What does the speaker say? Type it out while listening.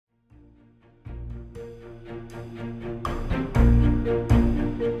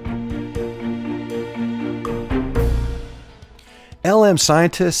LM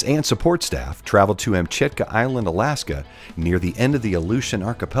scientists and support staff traveled to Amchitka Island, Alaska, near the end of the Aleutian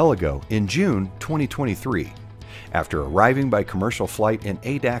Archipelago in June 2023. After arriving by commercial flight in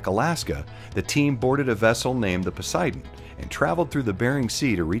Adak, Alaska, the team boarded a vessel named the Poseidon and traveled through the Bering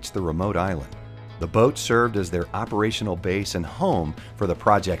Sea to reach the remote island. The boat served as their operational base and home for the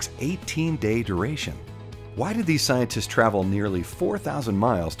project's 18-day duration. Why did these scientists travel nearly 4,000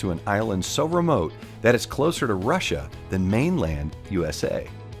 miles to an island so remote that it's closer to Russia than mainland USA?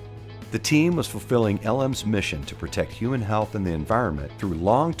 The team was fulfilling LM's mission to protect human health and the environment through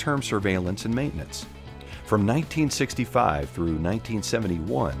long-term surveillance and maintenance. From 1965 through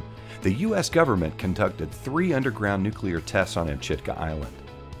 1971, the U.S. government conducted 3 underground nuclear tests on Amchitka Island.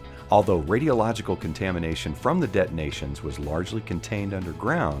 Although radiological contamination from the detonations was largely contained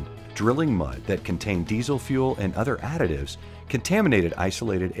underground, drilling mud that contained diesel fuel and other additives contaminated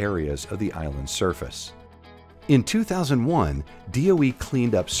isolated areas of the island's surface. In 2001, DOE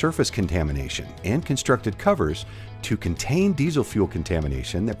cleaned up surface contamination and constructed covers to contain diesel fuel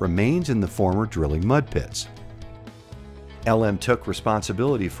contamination that remains in the former drilling mud pits. LM took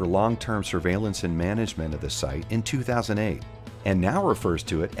responsibility for long-term surveillance and management of the site in 2008 and now refers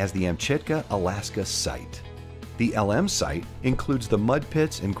to it as the Amchitka, Alaska site. The LM site includes the mud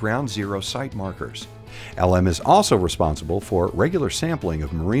pits and ground zero site markers. LM is also responsible for regular sampling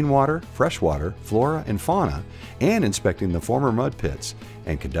of marine water, freshwater, flora, and fauna, and inspecting the former mud pits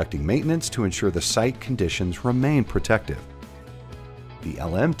and conducting maintenance to ensure the site conditions remain protective. The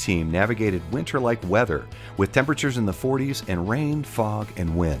LM team navigated winter-like weather with temperatures in the 40s and rain, fog,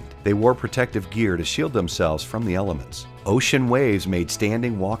 and wind. They wore protective gear to shield themselves from the elements. Ocean waves made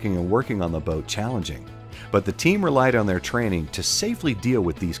standing, walking, and working on the boat challenging, but the team relied on their training to safely deal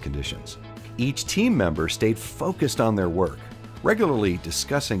with these conditions. Each team member stayed focused on their work, regularly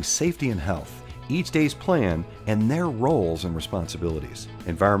discussing safety and health, each day's plan, and their roles and responsibilities.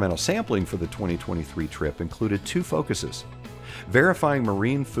 Environmental sampling for the 2023 trip included 2 focuses: verifying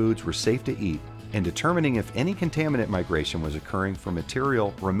marine foods were safe to eat and determining if any contaminant migration was occurring from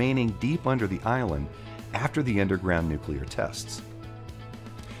material remaining deep under the island after the underground nuclear tests.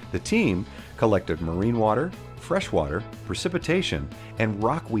 The team collected marine water, freshwater, precipitation, and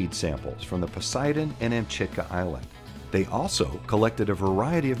rockweed samples from the Poseidon and Amchitka Island. They also collected a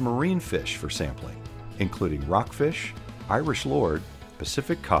variety of marine fish for sampling, including rockfish, Irish lord,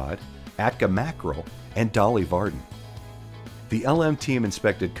 Pacific cod, Atka mackerel, and Dolly Varden. The LM team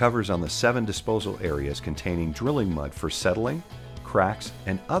inspected covers on the 7 disposal areas containing drilling mud for settling, cracks,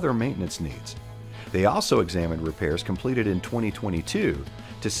 and other maintenance needs. They also examined repairs completed in 2022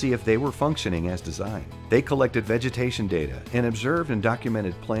 to see if they were functioning as designed. They collected vegetation data and observed and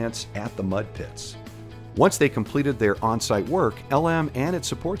documented plants at the mud pits. Once they completed their on-site work, LM and its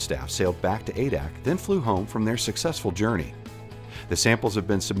support staff sailed back to Adak, then flew home from their successful journey. The samples have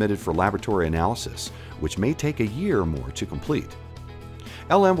been submitted for laboratory analysis, which may take a year or more to complete.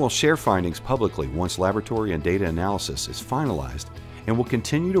 LM will share findings publicly once laboratory and data analysis is finalized, and will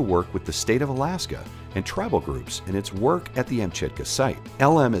continue to work with the state of Alaska and tribal groups in its work at the Amchitka site.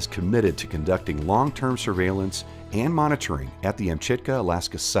 LM is committed to conducting long-term surveillance and monitoring at the Amchitka,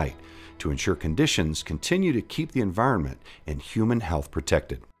 Alaska site to ensure conditions continue to keep the environment and human health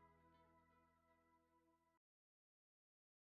protected.